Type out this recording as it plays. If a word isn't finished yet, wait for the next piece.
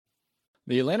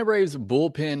The Atlanta Braves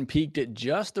bullpen peaked at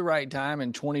just the right time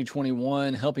in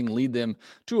 2021, helping lead them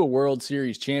to a World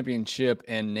Series championship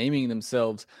and naming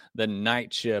themselves the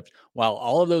Night Shift. While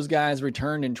all of those guys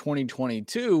returned in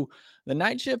 2022, the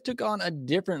Night Shift took on a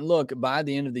different look by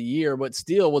the end of the year, but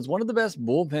still was one of the best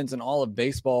bullpens in all of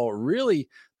baseball, really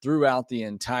throughout the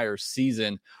entire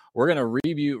season. We're going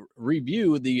to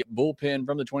review the bullpen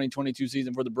from the 2022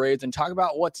 season for the Braves and talk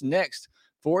about what's next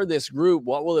for this group.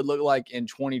 What will it look like in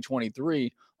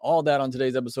 2023? All that on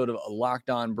today's episode of Locked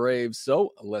On Braves.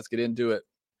 So let's get into it.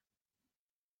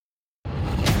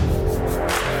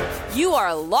 You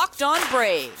are Locked On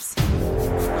Braves,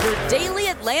 your daily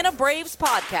Atlanta Braves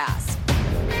podcast.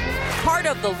 Part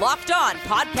of the Locked On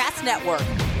Podcast Network,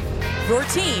 your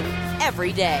team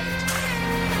every day.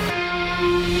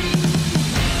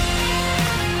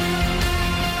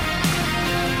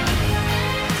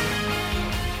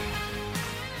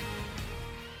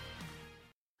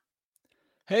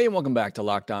 Hey, and welcome back to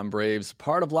Locked On Braves,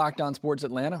 part of Locked On Sports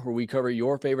Atlanta, where we cover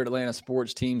your favorite Atlanta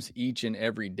sports teams each and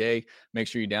every day. Make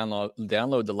sure you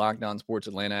download the Locked On Sports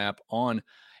Atlanta app on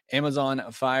Amazon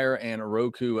Fire and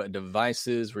Roku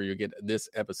devices, where you get this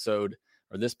episode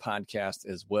or this podcast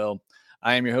as well.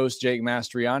 I am your host, Jake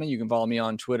Mastriani. You can follow me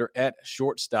on Twitter at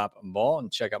ShortstopBall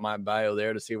and check out my bio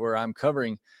there to see where I'm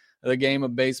covering the game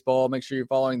of baseball. Make sure you're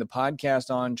following the podcast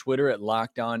on Twitter at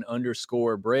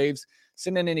LockedOn_Braves.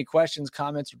 Send in any questions,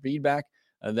 comments, or feedback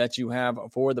that you have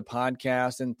for the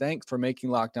podcast. And thanks for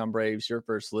making Locked On Braves your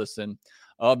first listen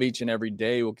of each and every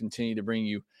day. We'll continue to bring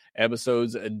you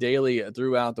episodes daily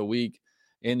throughout the week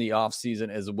in the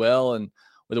offseason as well. And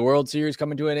with the World Series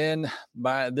coming to an end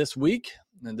by this week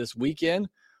and this weekend,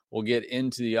 we'll get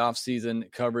into the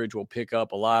offseason coverage. We'll pick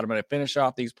up a lot. I'm going to finish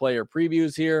off these player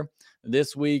previews here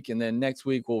this week, and then next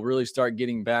week we'll really start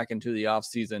getting back into the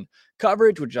offseason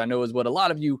coverage, which I know is what a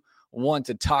lot of you want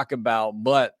to talk about,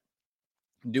 but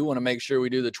do want to make sure we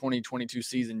do the 2022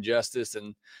 season justice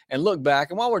and look back.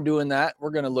 And while we're doing that, we're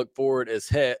going to look forward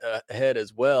ahead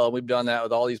as well. We've done that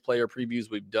with all these player previews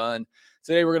we've done.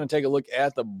 Today, we're going to take a look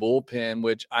at the bullpen,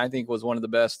 which I think was one of the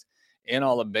best in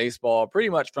all of baseball, pretty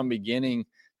much from beginning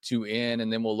to end.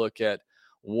 And then we'll look at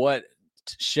what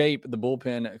shape the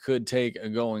bullpen could take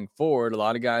going forward. A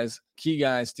lot of key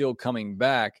guys still coming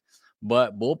back.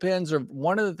 But bullpens are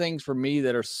one of the things for me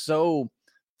that are so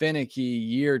finicky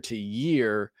year to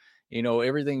year. You know,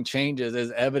 everything changes,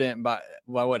 as evident by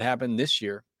what happened this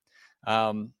year.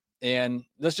 And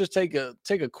let's just take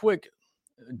a quick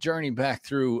journey back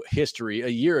through history. A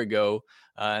year ago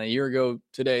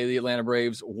today, the Atlanta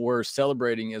Braves were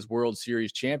celebrating as World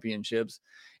Series championships,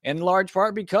 in large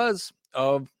part because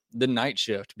of the Night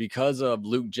Shift, because of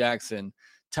Luke Jackson,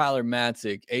 Tyler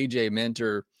Matzek, AJ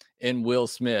Minter, and Will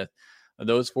Smith.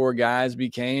 Those four guys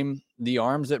became the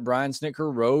arms that Brian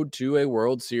Snitker rode to a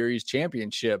World Series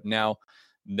championship. Now,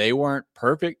 they weren't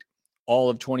perfect all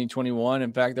of 2021.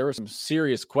 In fact, there were some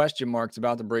serious question marks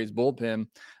about the Braves bullpen.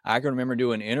 I can remember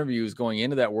doing interviews going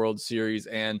into that World Series,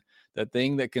 and the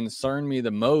thing that concerned me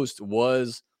the most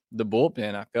was the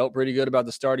bullpen. I felt pretty good about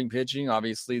the starting pitching,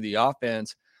 obviously the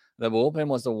offense. The bullpen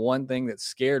was the one thing that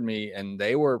scared me, and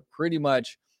they were pretty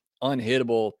much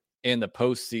unhittable in the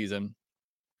postseason.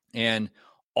 And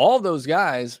all of those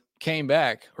guys came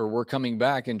back or were coming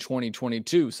back in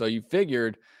 2022. So you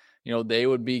figured, they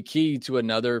would be key to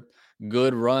another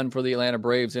good run for the Atlanta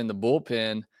Braves in the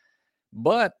bullpen.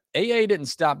 But AA didn't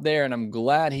stop there, and I'm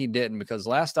glad he didn't, because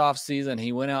last offseason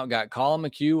he went out and got Colin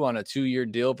McHugh on a 2-year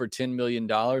deal for $10 million,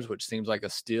 which seems like a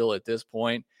steal at this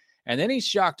point. And then he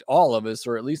shocked all of us,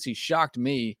 or at least he shocked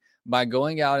me, by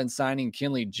going out and signing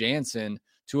Kenley Jansen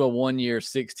to a 1-year,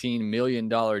 $16 million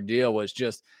deal, which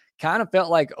just kind of felt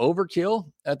like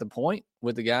overkill at the point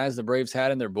with the guys the Braves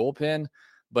had in their bullpen.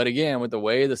 But again, with the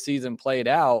way the season played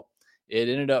out, it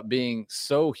ended up being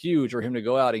so huge for him to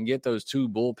go out and get those two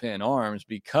bullpen arms,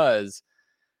 because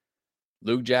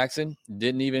Luke Jackson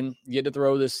didn't even get to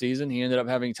throw this season. He ended up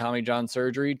having Tommy John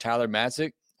surgery. Tyler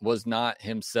Matzek was not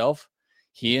himself.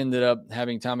 He ended up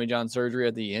having Tommy John surgery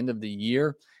at the end of the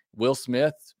year. Will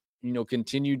Smith,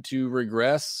 continued to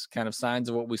regress, kind of signs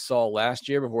of what we saw last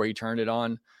year before he turned it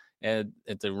on at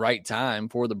the right time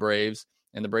for the Braves,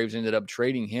 and the Braves ended up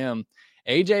trading him.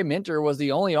 AJ Minter was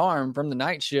the only arm from the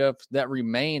Night Shift that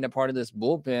remained a part of this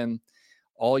bullpen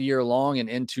all year long and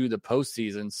into the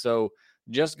postseason. So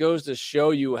just goes to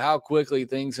show you how quickly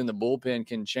things in the bullpen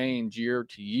can change year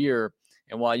to year.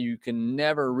 And while you can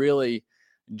never really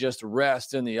just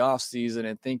rest in the offseason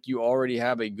and think you already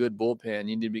have a good bullpen,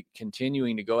 you need to be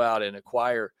continuing to go out and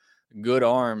acquire good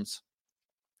arms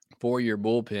for your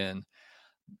bullpen.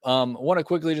 Want to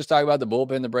quickly just talk about the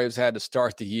bullpen the Braves had to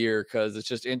start the year, because it's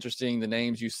just interesting the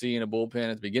names you see in a bullpen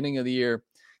at the beginning of the year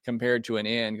compared to an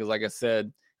end. Because like I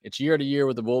said, it's year to year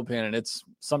with the bullpen, and it's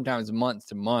sometimes month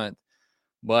to month.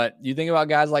 But you think about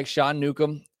guys like Sean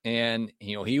Newcomb, and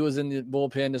he was in the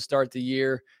bullpen to start the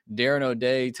year. Darren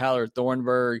O'Day, Tyler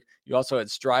Thornburg. You also had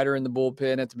Strider in the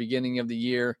bullpen at the beginning of the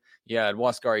year. You had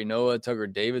Huascar Ynoa,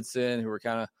 Tugger Davidson, who were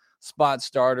kind of spot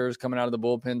starters coming out of the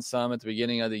bullpen some at the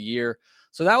beginning of the year.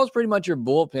 So that was pretty much your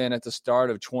bullpen at the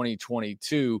start of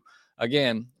 2022.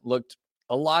 Again, looked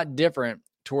a lot different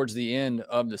towards the end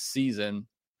of the season.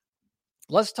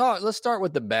 Let's start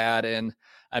with the bad. And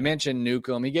I mentioned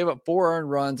Newcomb. He gave up 4 earned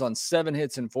runs on 7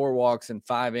 hits and 4 walks in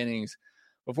 5 innings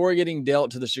before getting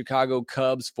dealt to the Chicago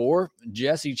Cubs for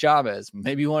Jesse Chavez,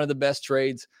 maybe one of the best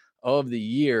trades of the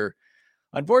year.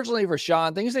 Unfortunately for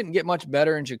Sean, things didn't get much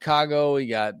better in Chicago. He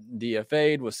got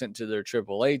DFA'd, was sent to their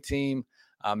AAA team.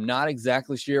 I'm not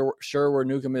exactly sure where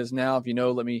Newcomb is now. If you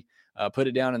know, let me put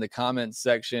it down in the comments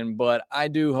section. But I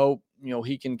do hope,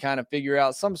 he can kind of figure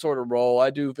out some sort of role.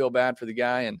 I do feel bad for the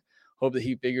guy and hope that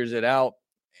he figures it out.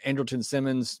 Andrelton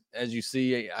Simmons, as you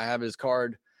see, I have his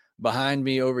card behind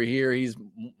me over here. He's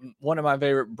one of my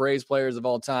favorite Braves players of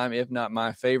all time, if not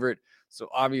my favorite. So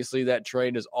obviously that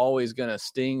trade is always going to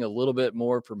sting a little bit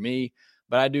more for me.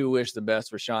 But I do wish the best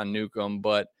for Sean Newcomb,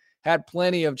 but had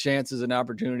plenty of chances and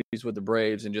opportunities with the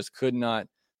Braves and just could not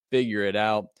figure it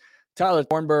out. Tyler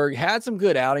Thornburg had some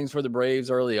good outings for the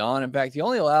Braves early on. In fact, he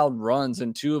only allowed runs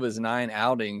in 2 of his 9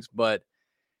 outings, but,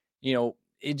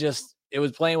 it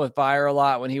was playing with fire a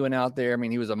lot when he went out there. I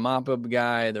mean, he was a mop-up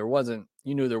guy.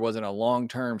 You knew there wasn't a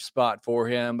long-term spot for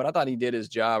him, but I thought he did his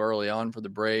job early on for the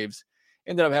Braves.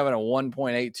 Ended up having a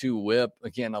 1.82 whip.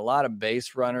 Again, a lot of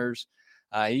base runners.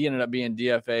 He ended up being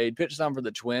DFA'd, pitched some for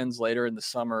the Twins later in the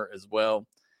summer as well.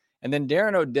 And then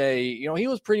Darren O'Day, he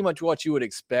was pretty much what you would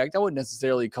expect. I wouldn't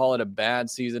necessarily call it a bad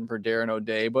season for Darren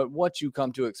O'Day, but what you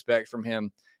come to expect from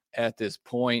him at this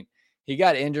point. He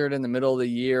got injured in the middle of the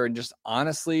year, and just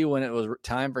honestly, when it was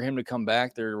time for him to come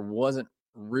back, there wasn't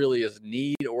really a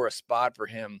need or a spot for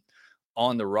him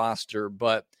on the roster.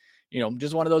 But,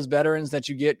 just one of those veterans that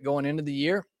you get going into the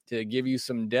year to give you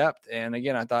some depth. And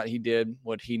again, I thought he did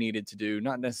what he needed to do.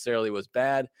 Not necessarily was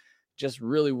bad, just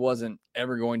really wasn't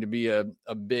ever going to be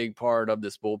a big part of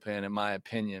this bullpen, in my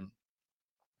opinion.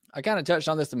 I kind of touched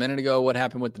on this a minute ago, what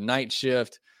happened with the night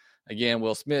shift. Again,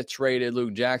 Will Smith traded.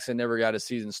 Luke Jackson never got his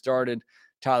season started.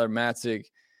 Tyler Matzek,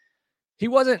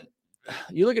 you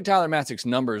look at Tyler Matzek's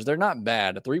numbers, they're not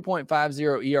bad. A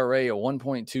 3.50 ERA, a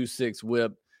 1.26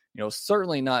 whip,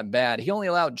 certainly not bad. He only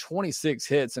allowed 26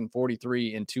 hits and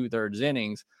 43 and 2/3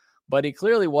 innings, but he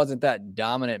clearly wasn't that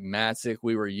dominant Matzek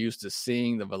we were used to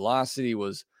seeing. The velocity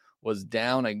was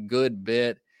down a good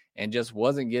bit and just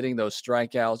wasn't getting those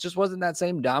strikeouts. Just wasn't that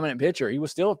same dominant pitcher. He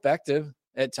was still effective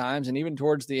at times, and even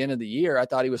towards the end of the year, I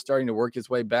thought he was starting to work his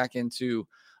way back into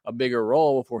a bigger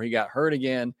role before he got hurt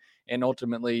again and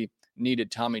ultimately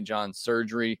needed Tommy John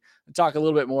surgery. We'll talk a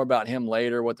little bit more about him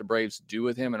later, what the Braves do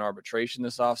with him in arbitration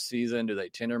this offseason. Do they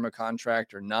tender him a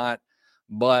contract or not?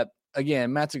 But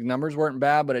again, Matzek's numbers weren't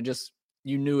bad, but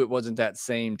you knew it wasn't that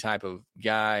same type of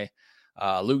guy.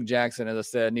 Luke Jackson, as I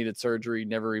said, needed surgery,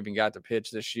 never even got to pitch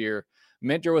this year.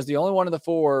 Minter was the only one of the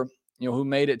 4, who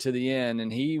made it to the end,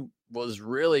 and he was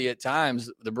really at times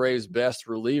the Braves' best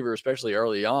reliever, especially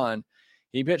early on.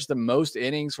 He pitched the most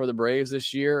innings for the Braves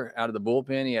this year out of the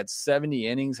bullpen. He had 70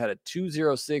 innings, had a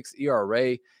 2.06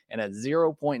 ERA and a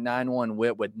 0.91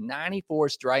 whip with 94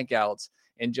 strikeouts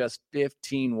and just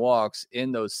 15 walks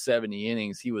in those 70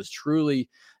 innings. He was truly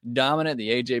dominant.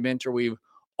 The A.J. Minter we've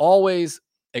always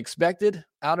expected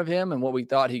out of him and what we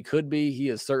thought he could be, he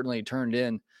has certainly turned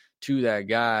into that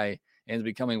guy and is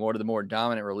becoming one of the more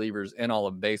dominant relievers in all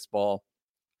of baseball.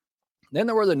 Then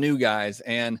there were the new guys,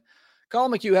 and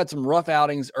Colin McHugh had some rough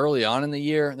outings early on in the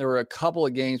year. There were a couple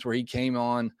of games where he came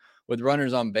on with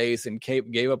runners on base and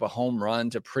gave up a home run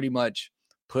to pretty much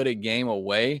put a game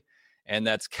away. And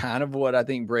that's kind of what I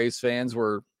think Braves fans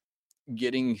were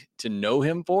getting to know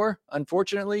him for,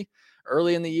 unfortunately,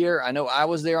 early in the year. I know I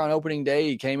was there on opening day.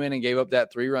 He came in and gave up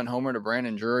that 3-run homer to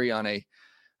Brandon Drury on a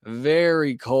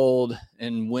very cold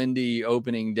and windy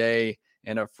opening day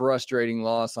and a frustrating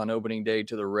loss on opening day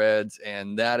to the Reds.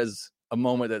 And that is a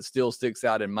moment that still sticks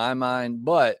out in my mind.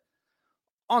 But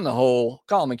on the whole,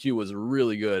 Colin McHugh was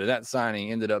really good. And that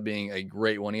signing ended up being a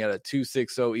great one. He had a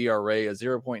 2.60 ERA, a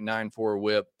 0.94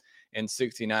 whip, and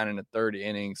 69 1/3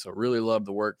 innings. So really loved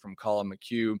the work from Colin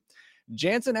McHugh.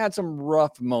 Jansen had some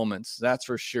rough moments, that's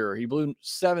for sure. He blew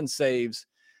 7 saves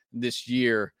this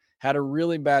year, had a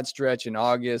really bad stretch in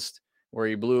August, where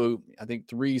he blew, I think,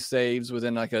 3 saves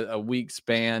within like a week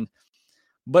span.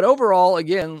 But overall,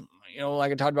 again,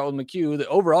 like I talked about with McHugh, the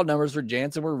overall numbers for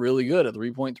Jansen were really good. A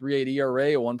 3.38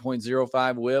 ERA, a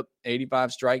 1.05 whip, 85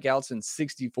 strikeouts in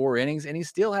 64 innings, and he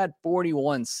still had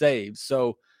 41 saves.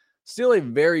 So still a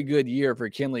very good year for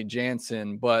Kenley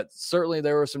Jansen, but certainly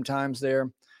there were some times there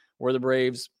where the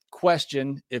Braves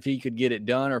questioned if he could get it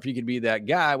done or if he could be that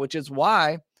guy, which is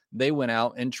why they went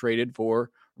out and traded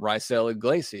for Raisel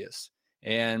Iglesias.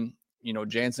 And,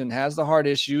 Jansen has the heart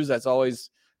issues. That's always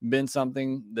been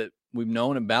something that we've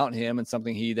known about him and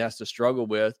something he has to struggle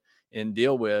with and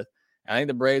deal with. I think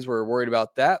the Braves were worried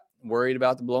about that, worried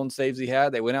about the blown saves he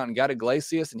had. They went out and got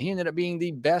Iglesias, and he ended up being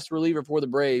the best reliever for the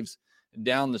Braves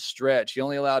down the stretch. He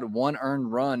only allowed 1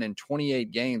 earned run in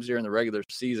 28 games during the regular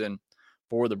season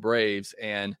for the Braves.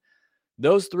 And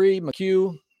those 3,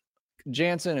 McHugh,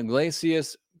 Jansen,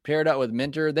 Iglesias, paired up with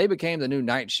Minter, they became the new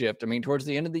night shift. I mean, towards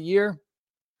the end of the year,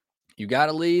 you got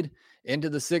a lead into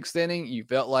the 6th inning. You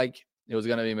felt like it was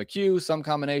going to be McHugh, some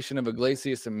combination of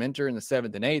Iglesias and Minter in the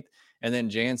 7th and 8th, and then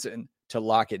Jansen to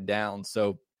lock it down.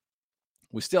 So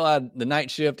we still had the night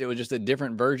shift. It was just a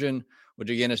different version, which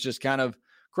again is just kind of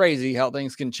crazy how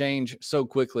things can change so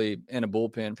quickly in a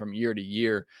bullpen from year to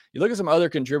year. You look at some other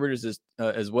contributors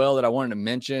as well that I wanted to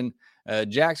mention.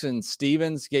 Jackson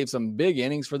Stevens gave some big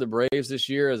innings for the Braves this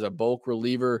year as a bulk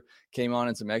reliever, came on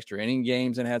in some extra inning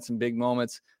games and had some big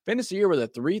moments. Finished the year with a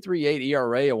 3.38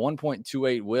 ERA, a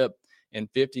 1.28 whip, and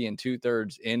 50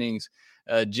 2/3 innings.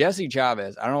 Jesse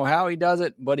Chavez, I don't know how he does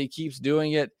it, but he keeps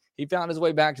doing it. He found his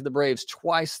way back to the Braves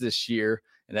twice this year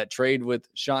in that trade with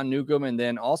Sean Newcomb, and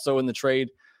then also in the trade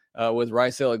with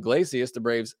Raisel Iglesias. The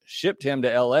Braves shipped him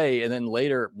to L.A. and then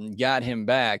later got him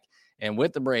back. And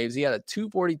with the Braves, he had a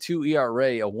 2.42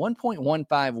 ERA, a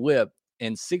 1.15 whip,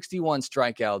 and 61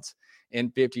 strikeouts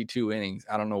in 52 innings.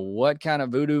 I don't know what kind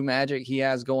of voodoo magic he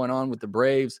has going on with the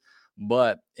Braves,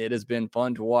 but it has been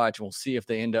fun to watch. We'll see if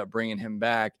they end up bringing him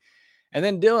back. And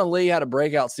then Dylan Lee had a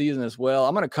breakout season as well.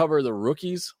 I'm going to cover the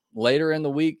rookies later in the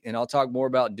week, and I'll talk more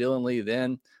about Dylan Lee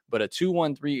then. But a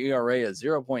 2.13 ERA, a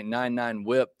 0.99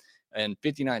 whip, and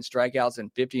 59 strikeouts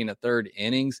in 50 1/3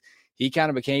 innings. He kind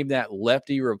of became that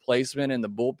lefty replacement in the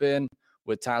bullpen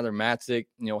with Tyler Matzek,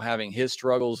 having his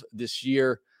struggles this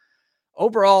year.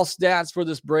 Overall stats for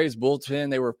this Braves bullpen,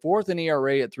 they were 4th in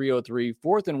ERA at 3.03,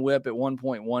 4th in whip at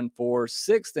 1.14,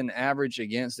 6th in average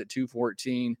against at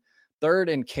 2.14, 3rd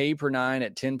in K per 9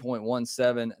 at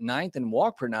 10.17, 9th in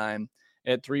walk per 9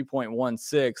 at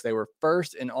 3.16. They were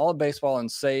 1st in all of baseball in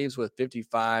saves with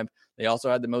 55. They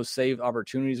also had the most saved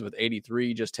opportunities with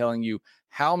 83, just telling you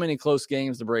how many close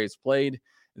games the Braves played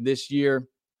this year.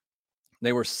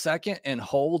 They were 2nd in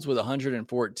holds with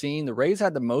 114. The Rays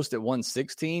had the most at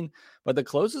 116, but the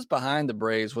closest behind the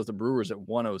Braves was the Brewers at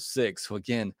 106. So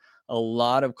again, a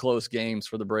lot of close games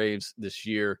for the Braves this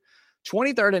year.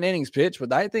 23rd in innings pitched,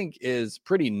 what I think is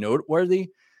pretty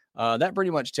noteworthy. That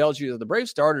pretty much tells you that the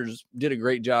Braves starters did a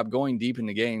great job going deep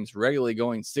into games, regularly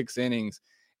going 6 innings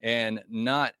and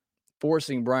not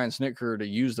forcing Brian Snitker to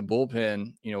use the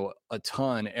bullpen, a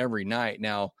ton every night.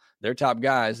 Now, their top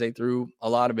guys, they threw a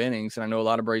lot of innings, and I know a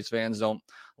lot of Braves fans don't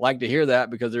like to hear that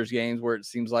because there's games where it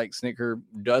seems like Snitker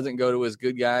doesn't go to his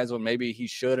good guys when maybe he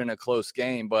should in a close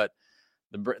game. But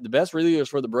the best relievers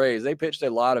for the Braves, they pitched a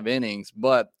lot of innings,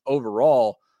 but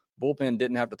overall, bullpen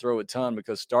didn't have to throw a ton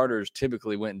because starters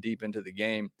typically went deep into the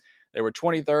game. They were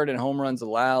 23rd in home runs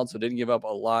allowed, so didn't give up a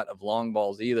lot of long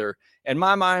balls either. In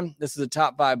my mind, this is a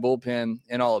top 5 bullpen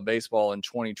in all of baseball in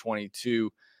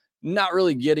 2022. Not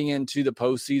really getting into the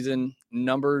postseason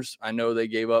numbers. I know they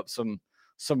gave up some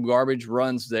garbage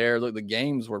runs there. Look, the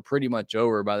games were pretty much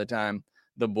over by the time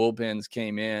the bullpens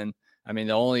came in. I mean,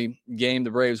 the only game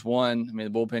the Braves won, the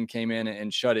bullpen came in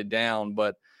and shut it down.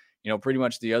 But, pretty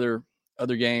much the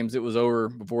other games, it was over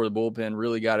before the bullpen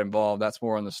really got involved. That's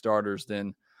more on the starters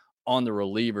than on the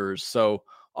relievers. So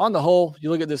on the whole, you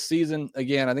look at this season,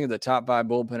 again, I think the top 5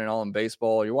 bullpen in all in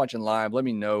baseball. You're watching live. Let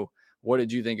me know, what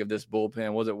did you think of this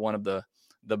bullpen? Was it one of the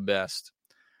best?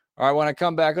 All right, when I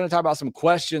come back, I'm going to talk about some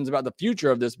questions about the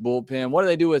future of this bullpen. What do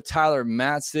they do with Tyler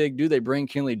Matzek? Do they bring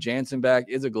Kenley Jansen back?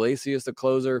 Is Iglesias the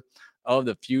closer of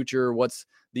the future? What's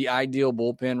the ideal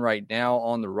bullpen right now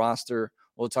on the roster?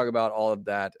 We'll talk about all of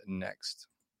that next.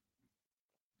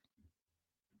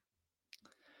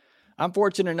 I'm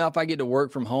fortunate enough I get to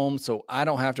work from home, so I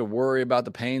don't have to worry about the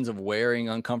pains of wearing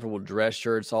uncomfortable dress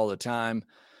shirts all the time.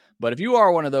 But if you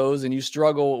are one of those and you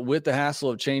struggle with the hassle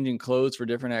of changing clothes for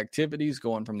different activities,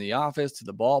 going from the office to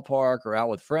the ballpark or out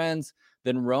with friends,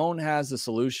 then Rhone has the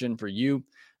solution for you.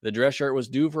 The dress shirt was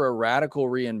due for a radical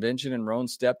reinvention, and Rhone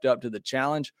stepped up to the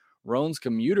challenge. Rhone's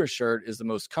commuter shirt is the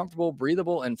most comfortable,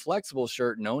 breathable, and flexible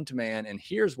shirt known to man, and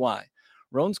here's why.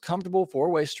 Rhone's comfortable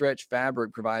four-way stretch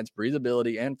fabric provides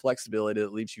breathability and flexibility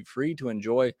that leaves you free to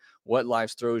enjoy what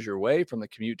life throws your way, from the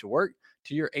commute to work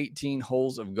to your 18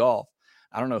 holes of golf.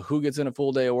 I don't know who gets in a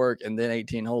full day of work and then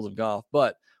 18 holes of golf,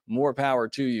 but more power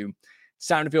to you. It's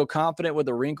time to feel confident with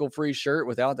a wrinkle-free shirt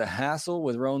without the hassle.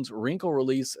 With Rhone's wrinkle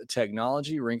release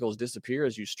technology, wrinkles disappear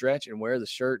as you stretch and wear the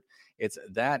shirt. It's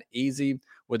that easy.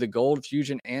 With the Gold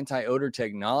Fusion anti-odor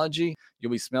technology,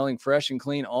 you'll be smelling fresh and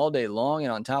clean all day long.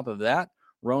 And on top of that,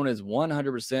 Rhone is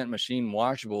 100% machine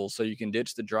washable, so you can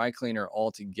ditch the dry cleaner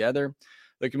altogether.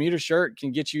 The commuter shirt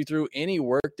can get you through any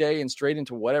workday and straight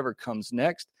into whatever comes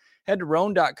next. Head to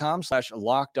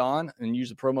Rhone.com/lockedon and use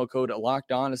the promo code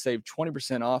LOCKEDON to save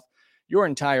 20% off your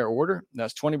entire order.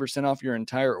 That's 20% off your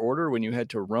entire order when you head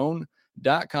to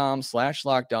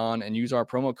Rhone.com/lockedon and use our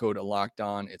promo code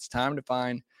LOCKEDON. It's time to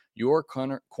find your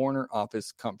corner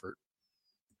office comfort.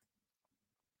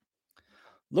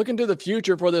 Looking to the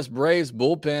future for this Braves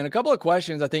bullpen, a couple of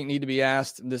questions I think need to be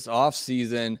asked this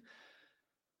offseason.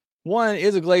 One,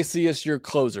 is Iglesias your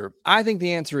closer? I think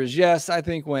the answer is yes. I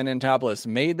think when Anthopoulos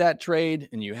made that trade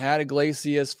and you had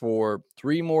Iglesias for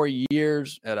 3 more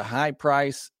years at a high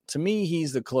price, to me,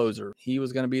 he's the closer. He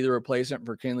was going to be the replacement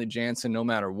for Kenley Jansen no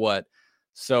matter what.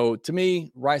 So to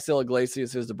me, Raisel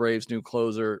Iglesias is the Braves' new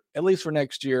closer, at least for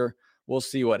next year. We'll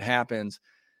see what happens.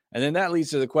 And then that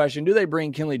leads to the question, do they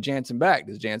bring Kenley Jansen back?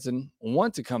 Does Jansen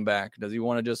want to come back? Does he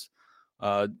want to just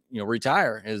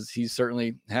retire? As he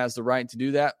certainly has the right to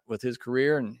do that with his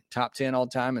career and top 10 all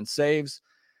time in saves,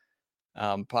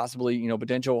 possibly,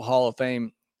 potential Hall of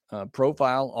Fame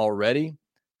profile already.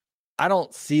 I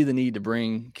don't see the need to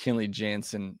bring Kenley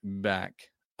Jansen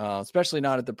back, especially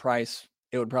not at the price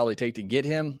it would probably take to get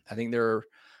him. I think there are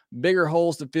bigger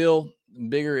holes to fill,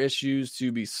 bigger issues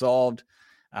to be solved.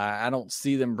 I don't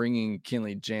see them bringing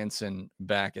Kenley Jansen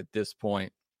back at this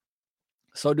point.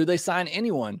 So do they sign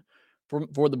anyone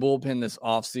for the bullpen this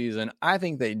offseason? I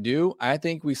think they do. I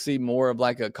think we see more of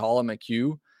like a Colin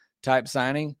McHugh type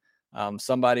signing.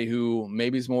 Somebody who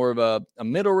maybe is more of a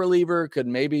middle reliever, could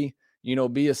maybe,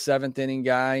 be a 7th inning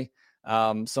guy.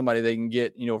 Somebody they can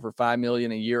get, for $5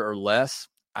 million a year or less.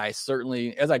 I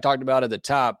certainly, as I talked about at the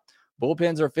top,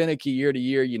 bullpens are finicky year to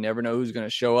year. You never know who's going to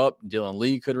show up. Dylan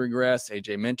Lee could regress.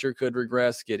 AJ Minter could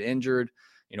regress, get injured.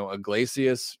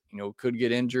 Iglesias, could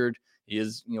get injured. He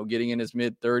is, getting in his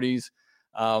mid-30s.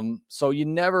 So you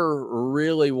never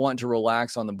really want to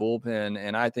relax on the bullpen.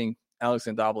 And I think Alex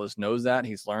Anthopoulos knows that.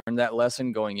 He's learned that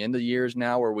lesson going into years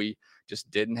now where we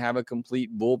just didn't have a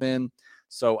complete bullpen.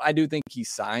 So I do think he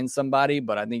signed somebody,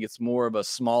 but I think it's more of a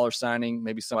smaller signing,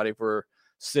 maybe somebody for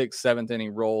 6th, 7th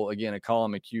inning role. Again, a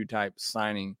Colin McHugh type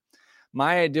signing.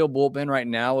 My ideal bullpen right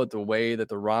now with the way that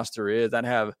the roster is, I'd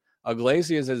have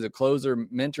Iglesias as a closer,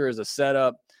 Minter as a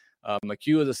setup,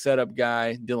 McHugh is a setup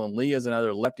guy, Dylan Lee is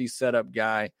another lefty setup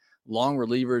guy, long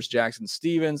relievers, Jackson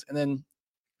Stevens, and then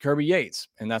Kirby Yates.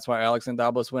 And that's why Alex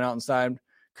Anthopoulos went out and signed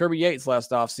Kirby Yates last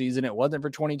offseason. It wasn't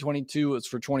for 2022, it's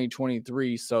for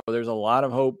 2023. So there's a lot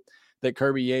of hope that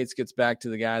Kirby Yates gets back to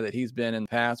the guy that he's been in the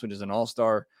past, which is an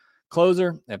all-star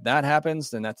closer. If that happens,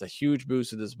 then that's a huge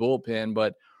boost to this bullpen.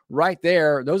 But right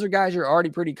there, those are guys you're already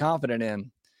pretty confident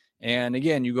in. And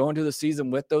again, you go into the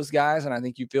season with those guys, and I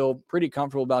think you feel pretty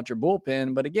comfortable about your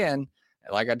bullpen. But again,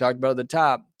 like I talked about at the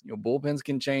top, bullpens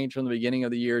can change from the beginning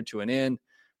of the year to an end,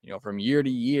 from year to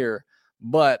year.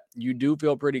 But you do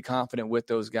feel pretty confident with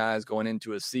those guys going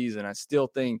into a season. I still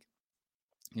think,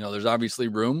 there's obviously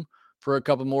room for a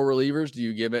couple more relievers. Do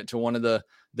you give it to one of the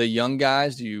young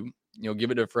guys? Do you give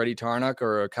it to Freddie Tarnok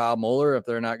or a Kyle Muller if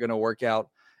they're not going to work out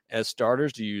as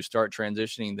starters? Do you start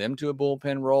transitioning them to a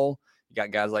bullpen role? You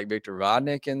got guys like Victor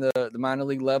Vodnik in the minor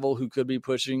league level who could be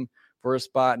pushing for a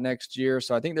spot next year.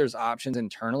 So I think there's options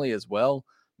internally as well.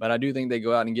 But I do think they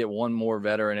go out and get one more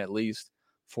veteran at least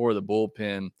for the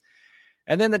bullpen.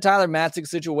 And then the Tyler Matzek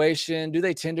situation. Do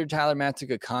they tender Tyler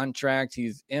Matzek a contract?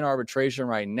 He's in arbitration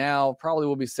right now. Probably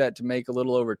will be set to make a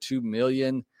little over $2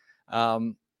 million.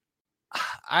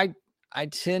 I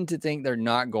tend to think they're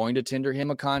not going to tender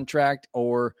him a contract,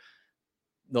 or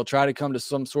they'll try to come to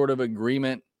some sort of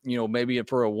agreement, maybe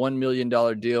for a $1 million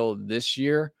deal this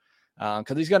year,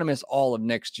 because he's going to miss all of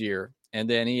next year. And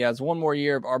then he has one more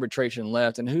year of arbitration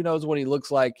left. And who knows what he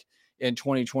looks like in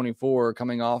 2024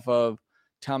 coming off of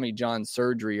Tommy John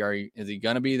surgery. Is he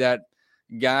going to be that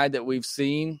guy that we've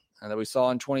seen, that we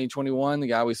saw in 2021, the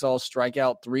guy we saw strike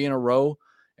out 3 in a row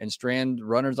and strand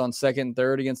runners on second and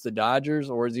third against the Dodgers?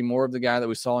 Or is he more of the guy that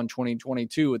we saw in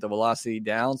 2022 with the velocity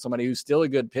down, somebody who's still a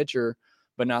good pitcher,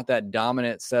 but not that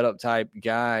dominant setup type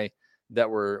guy that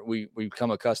we've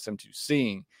come accustomed to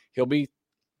seeing. He'll be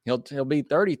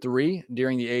 33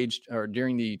 during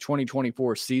the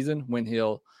 2024 season when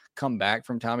he'll come back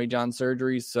from Tommy John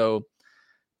surgery. So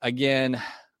again,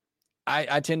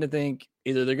 I tend to think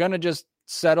either they're going to just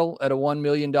settle at a $1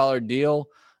 million deal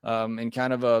and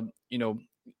kind of a,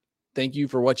 thank you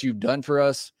for what you've done for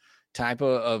us type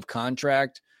of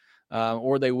contract,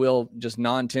 or they will just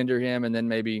non-tender him and then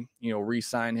maybe,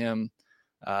 re-sign him,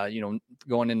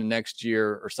 going into next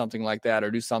year or something like that, or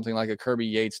do something like a Kirby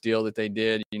Yates deal that they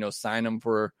did, sign him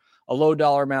for a low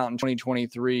dollar amount in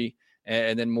 2023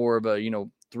 and then more of a,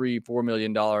 $3-4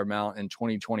 million amount in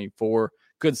 2024.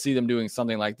 Could see them doing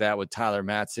something like that with Tyler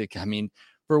Matzek. I mean,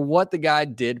 for what the guy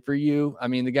did for you, I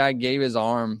mean, the guy gave his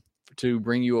arm to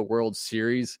bring you a World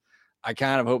Series. I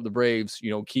kind of hope the Braves,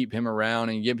 keep him around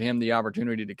and give him the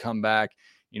opportunity to come back.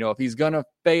 If he's going to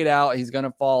fade out, he's going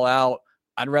to fall out.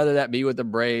 I'd rather that be with the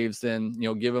Braves than,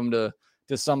 give him to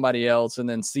somebody else and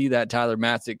then see that Tyler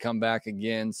Matzek come back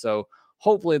again. So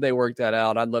hopefully they work that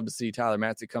out. I'd love to see Tyler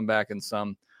Matzek come back in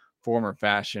some form or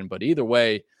fashion. But either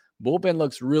way, bullpen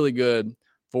looks really good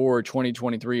for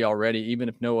 2023 already, even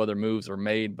if no other moves are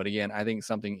made. But again, I think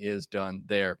something is done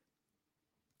there.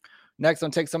 Next, I'll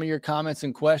take some of your comments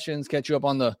and questions, catch you up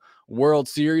on the World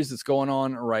Series that's going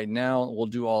on right now. We'll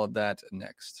do all of that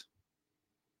next.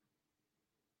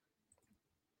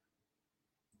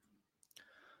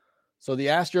 So the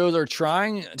Astros are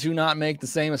trying to not make the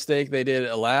same mistake they did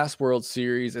at last World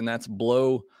Series, and that's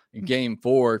blow Game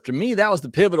 4. To me, that was the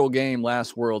pivotal game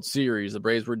last World Series. The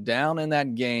Braves were down in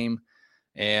that game,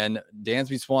 and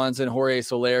Dansby Swanson, Jorge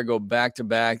Soler go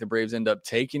back-to-back. The Braves end up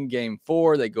taking Game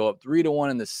 4. They go up 3-1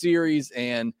 in the series,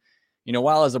 and,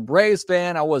 while as a Braves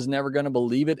fan, I was never going to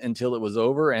believe it until it was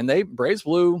over, and Braves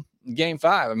blew Game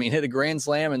 5. I mean, hit a grand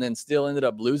slam and then still ended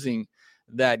up losing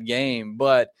that game,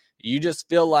 but you just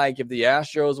feel like if the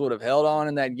Astros would have held on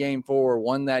in that Game 4,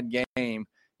 won that game,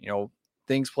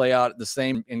 things play out the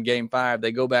same in Game 5.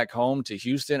 They go back home to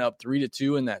Houston up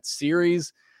 3-2 in that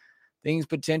series. Things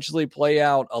potentially play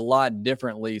out a lot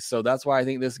differently. So that's why I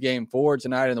think this Game 4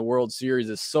 tonight in the World Series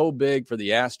is so big for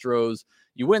the Astros.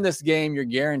 You win this game, you're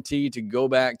guaranteed to go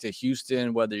back to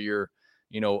Houston, whether you're,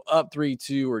 up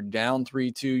 3-2 or down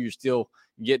 3-2, you still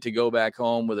get to go back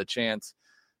home with a chance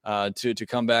to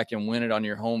come back and win it on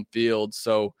your home field.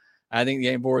 So I think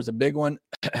Game 4 is a big one.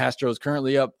 Astros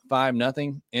currently up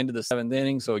 5-0 into the 7th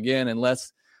inning. So again,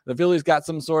 unless the Phillies got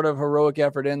some sort of heroic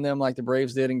effort in them like the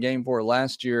Braves did in Game 4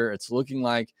 last year, it's looking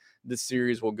like this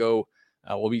series will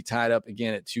be tied up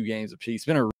again at 2 games apiece. It's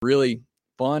been a really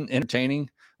fun, entertaining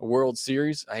World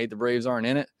Series. I hate the Braves aren't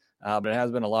in it, but it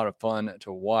has been a lot of fun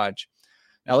to watch.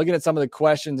 Now, looking at some of the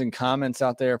questions and comments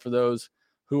out there for those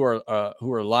who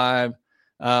are live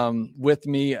with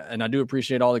me, and I do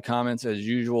appreciate all the comments as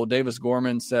usual. Davis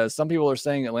Gorman says, some people are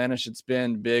saying Atlanta should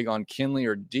spend big on Kinley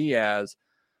or Diaz,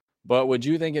 but would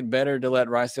you think it better to let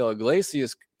Raisel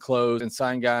Iglesias close and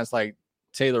sign guys like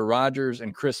Taylor Rogers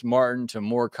and Chris Martin to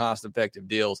more cost-effective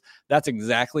deals? That's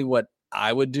exactly what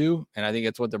I would do, and I think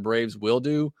it's what the Braves will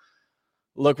do.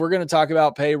 Look, we're going to talk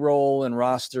about payroll and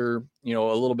roster, a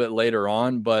little bit later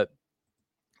on, but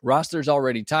roster's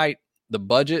already tight. The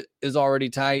budget is already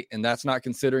tight, and that's not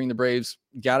considering the Braves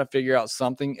got to figure out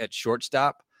something at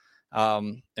shortstop.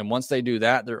 And once they do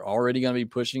that, they're already going to be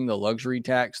pushing the luxury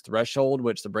tax threshold,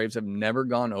 which the Braves have never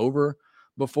gone over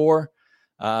before.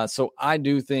 So I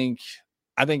think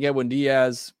Edwin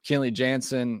Diaz, Kenley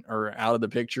Jansen are out of the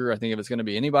picture. I think if it's going to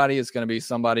be anybody, it's going to be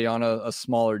somebody on a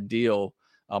smaller deal.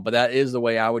 But that is the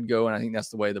way I would go, and I think that's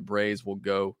the way the Braves will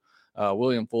go.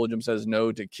 William Fulgham says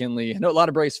no to Kinley. I know a lot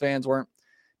of Braves fans weren't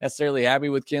necessarily happy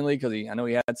with Kinley because I know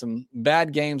he had some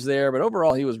bad games there, but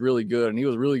overall he was really good, and he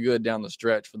was really good down the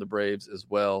stretch for the Braves as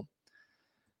well.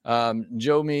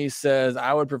 Joe Me says,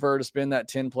 I would prefer to spend that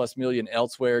 $10+ million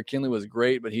elsewhere. Kinley was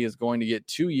great, but he is going to get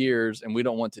 2 years, and we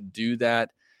don't want to do that.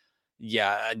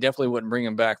 Yeah, I definitely wouldn't bring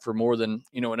him back for more than,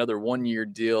 another 1-year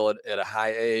deal at a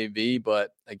high AAV. But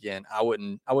again, I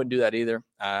wouldn't do that either.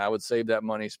 I would save that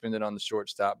money, spend it on the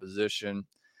shortstop position.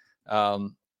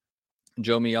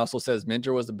 Joe Me also says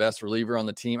Minter was the best reliever on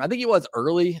the team. I think he was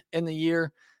early in the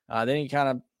year. Then he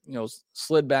kind of,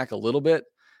 slid back a little bit.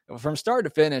 From start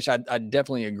to finish, I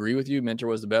definitely agree with you. Minter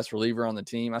was the best reliever on the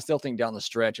team. I still think down the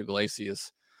stretch,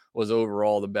 Iglesias was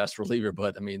overall the best reliever,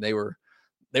 but I mean, they were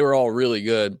all really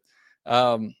good.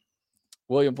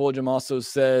 William Fulgham also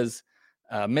says,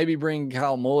 maybe bring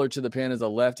Kyle Muller to the pen as a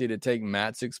lefty to take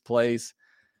Matzek's place.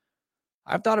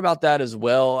 I've thought about that as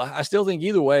well. I still think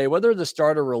either way, whether the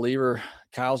starter reliever,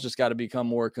 Kyle's just got to become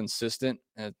more consistent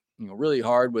and, really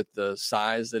hard with the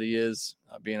size that he is.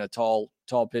 being a tall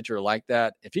pitcher like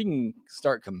that. If he can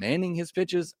start commanding his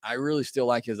pitches, I really still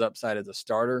like his upside as a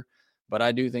starter. But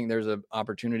I do think there's an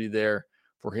opportunity there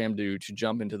for him to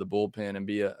jump into the bullpen and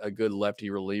be a good lefty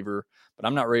reliever. But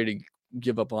I'm not ready to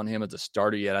give up on him as a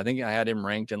starter yet. I think I had him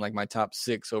ranked in like my top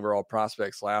 6 overall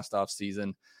prospects last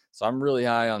offseason. So I'm really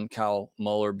high on Kyle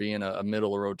Muller being a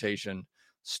middle rotation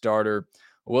starter.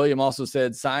 William also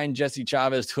said, sign Jesse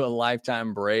Chavez to a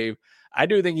lifetime Brave. I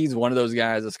do think he's one of those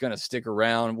guys that's going to stick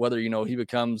around, whether, he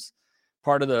becomes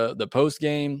part of the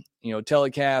post-game,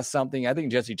 telecast, something. I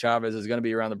think Jesse Chavez is going to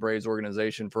be around the Braves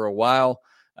organization for a while.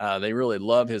 They really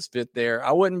love his fit there.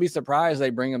 I wouldn't be surprised they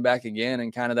bring him back again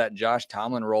in kind of that Josh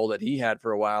Tomlin role that he had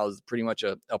for a while as pretty much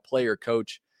a player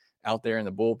coach out there in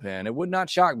the bullpen. It would not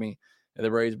shock me if the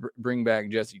Braves bring back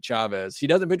Jesse Chavez. He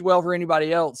doesn't pitch well for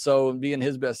anybody else, so it'd be in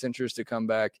his best interest to come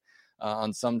back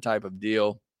on some type of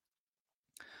deal.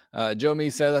 Joe Me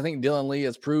says, I think Dylan Lee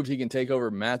has proved he can take over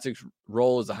Matzek's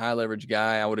role as a high leverage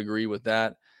guy. I would agree with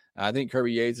that. I think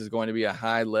Kirby Yates is going to be a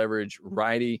high leverage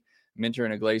righty. Minter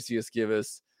and Iglesias give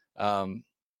us, 2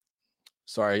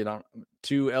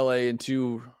 LA and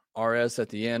 2 RS at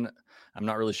the end. I'm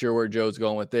not really sure where Joe's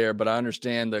going with there, but I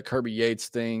understand the Kirby Yates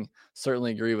thing.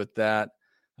 Certainly agree with that.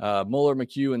 Muller,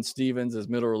 McHugh, and Stevens as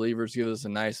middle relievers give us a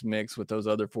nice mix with those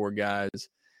other 4 guys.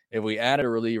 If we added a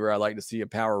reliever, I'd like to see a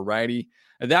power righty.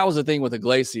 And that was the thing with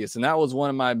Iglesias, and that was one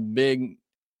of my big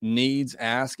needs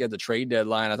asked at the trade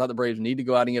deadline. I thought the Braves need to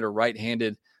go out and get a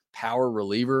right-handed power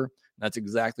reliever. That's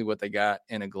exactly what they got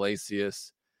in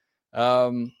Iglesias.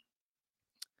 Joe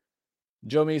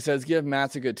Me says, give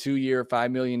Matzek a 2-year,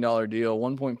 $5 million deal,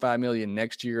 $1.5 million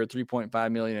next year,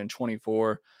 $3.5 million in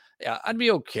 24. Yeah, I'd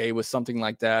be okay with something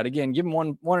like that. Again, give him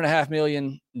 $1.5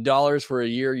 million for a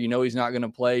year. He's not going to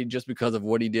play just because of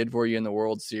what he did for you in the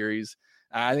World Series.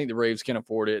 I think the Braves can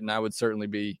afford it, and I would certainly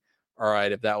be all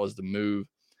right if that was the move.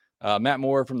 Matt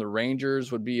Moore from the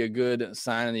Rangers would be a good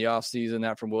sign in the offseason.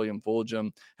 That from William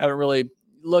Fulgham. Haven't really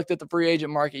looked at the free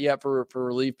agent market yet for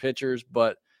relief pitchers,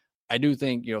 but I do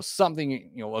think,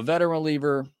 something, a veteran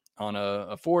reliever on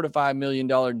a $4 to $5 million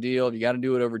deal. If you got to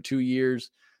do it over 2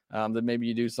 years, then maybe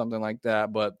you do something like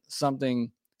that, but something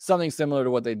similar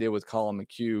to what they did with Colin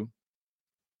McHugh.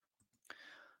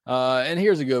 And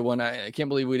here's a good one. I can't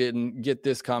believe we didn't get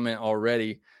this comment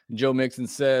already. Joe Mixon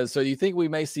says, so do you think we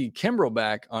may see Kimbrel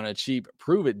back on a cheap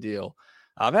prove-it deal?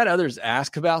 I've had others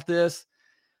ask about this.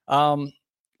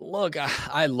 Look,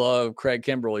 I love Craig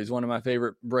Kimbrel. He's one of my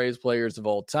favorite Braves players of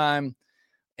all time.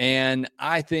 And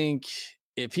I think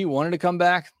if he wanted to come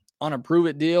back on a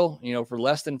prove-it deal, for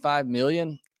less than $5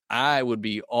 million, I would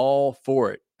be all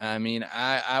for it. I mean,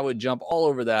 I would jump all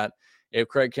over that if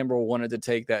Craig Kimbrel wanted to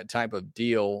take that type of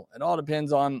deal. It all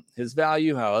depends on his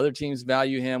value, how other teams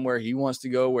value him, where he wants to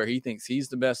go, where he thinks he's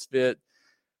the best fit.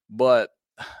 But,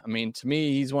 I mean, to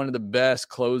me, he's one of the best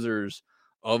closers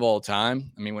of all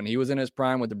time. I mean, when he was in his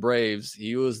prime with the Braves,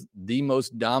 he was the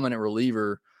most dominant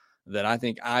reliever that I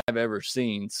think I've ever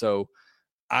seen. So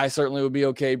I certainly would be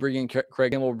okay bringing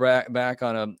Craig Kimbrel back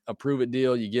on a prove-it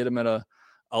deal. You get him at a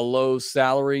low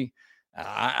salary.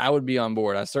 I would be on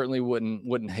board. I certainly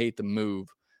wouldn't hate the move.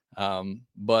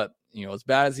 But, as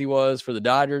bad as he was for the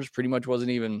Dodgers, pretty much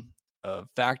wasn't even a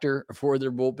factor for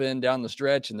their bullpen down the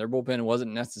stretch, and their bullpen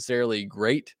wasn't necessarily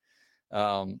great.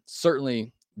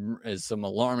 Certainly is some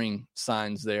alarming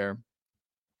signs there.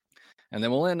 And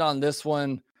then we'll end on this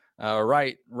one.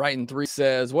 Right in 3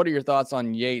 says, what are your thoughts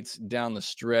on Yates down the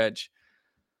stretch?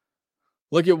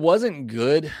 Look, it wasn't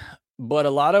good, but a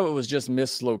lot of it was just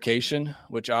mislocation,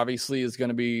 which obviously is going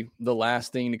to be the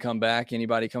last thing to come back.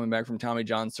 Anybody coming back from Tommy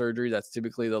John surgery, that's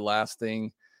typically the last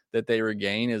thing that they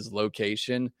regain is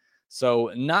location.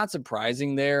 So not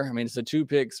surprising there. I mean, it's a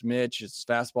 2-pitch Mitch. It's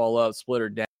fastball up,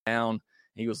 splitter down.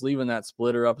 He was leaving that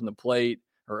splitter up in the plate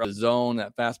or the zone.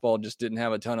 That fastball just didn't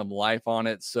have a ton of life on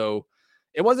it. So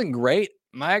it wasn't great.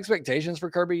 My expectations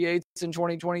for Kirby Yates in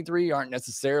 2023 aren't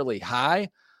necessarily high,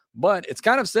 but it's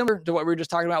kind of similar to what we were just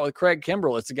talking about with Craig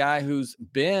Kimbrel. It's a guy who's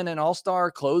been an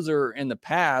all-star closer in the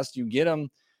past. You get him,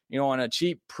 on a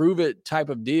cheap prove-it type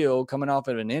of deal coming off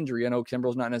of an injury. I know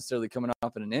Kimbrel's not necessarily coming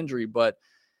off of an injury, but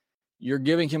you're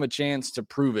giving him a chance to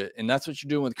prove it. And that's what you're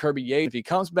doing with Kirby Yates. If he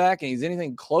comes back and he's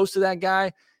anything close to that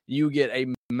guy, you get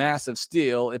a massive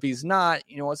steal. If he's not,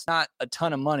 it's not a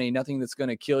ton of money, nothing that's going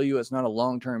to kill you. It's not a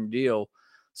long-term deal.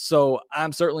 So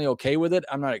I'm certainly okay with it.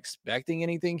 I'm not expecting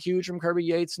anything huge from Kirby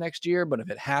Yates next year, but if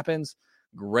it happens,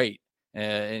 great.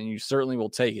 And you certainly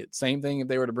will take it. Same thing if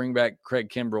they were to bring back Craig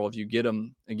Kimbrel. If you get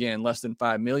him, again, less than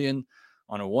 $5 million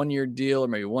on a 1-year deal or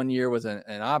maybe 1 year with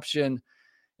an option,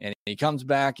 and he comes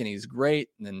back and he's great,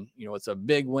 and then, it's a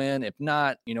big win. If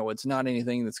not, it's not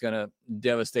anything that's going to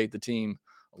devastate the team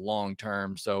long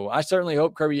term. So I certainly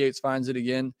hope Kirby Yates finds it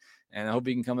again, and I hope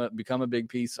he can become a big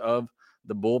piece of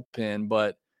the bullpen.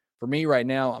 But for me right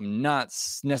now, I'm not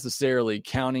necessarily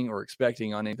counting or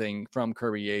expecting on anything from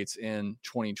Kirby Yates in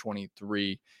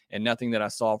 2023, and nothing that I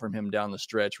saw from him down the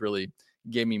stretch really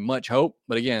gave me much hope.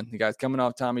 But again, the guy's coming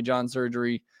off Tommy John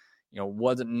surgery.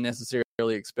 Wasn't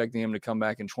necessarily expecting him to come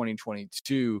back in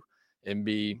 2022 and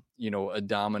be, a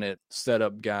dominant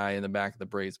setup guy in the back of the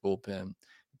Braves bullpen.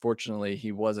 Fortunately,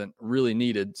 he wasn't really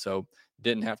needed, so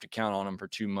didn't have to count on him for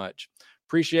too much.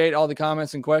 Appreciate all the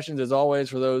comments and questions, as always,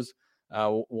 for those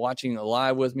watching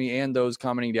live with me and those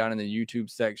commenting down in the YouTube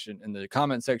section, in the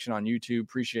comment section on YouTube.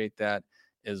 Appreciate that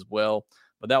as well.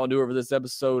 But that will do it for this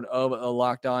episode of the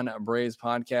Locked On Braves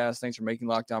podcast. Thanks for making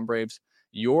Locked On Braves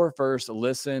your first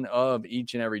listen of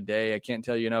each and every day. I can't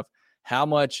tell you enough how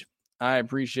much I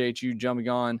appreciate you jumping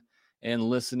on and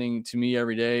listening to me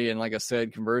every day. And like I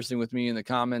said, conversing with me in the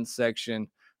comments section.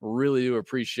 Really do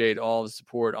appreciate all the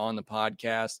support on the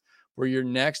podcast. For your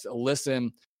next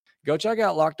listen, go check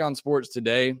out Locked On Sports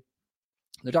Today.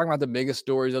 They're talking about the biggest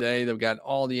stories of the day. They've got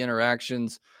all the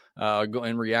interactions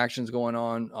and reactions going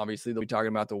on. Obviously, they'll be talking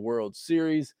about the World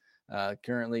Series.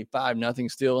 Currently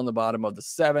 5-0 still in the bottom of the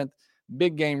 7th.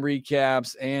 Big game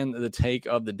recaps and the take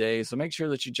of the day. So make sure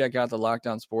that you check out the Locked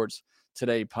On Sports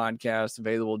Today podcast,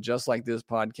 available just like this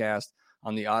podcast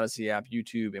on the Odyssey app,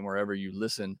 YouTube, and wherever you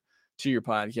listen to your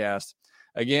podcast.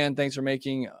 Again, thanks for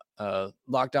making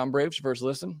Locked On Braves your first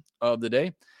listen of the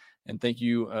day. And thank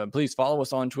you. Please follow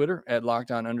us on Twitter at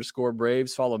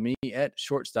LockedOn_Braves. Follow me at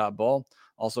ShortstopBall.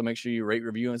 Also, make sure you rate,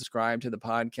 review, and subscribe to the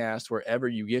podcast wherever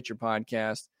you get your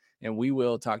podcast. And we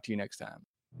will talk to you next time.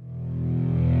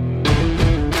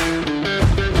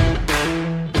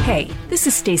 Hey, this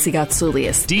is Stacey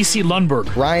Gotsoulias, DC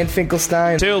Lundberg, Ryan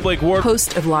Finkelstein, Taylor Blake Ward,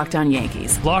 host of Locked On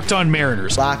Yankees, Locked On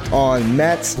Mariners, Locked On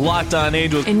Mets, Locked On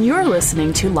Angels, and you're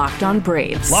listening to Locked On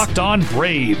Braves. Locked On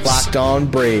Braves. Locked On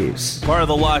Braves. Part of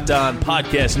the Locked On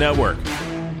Podcast Network.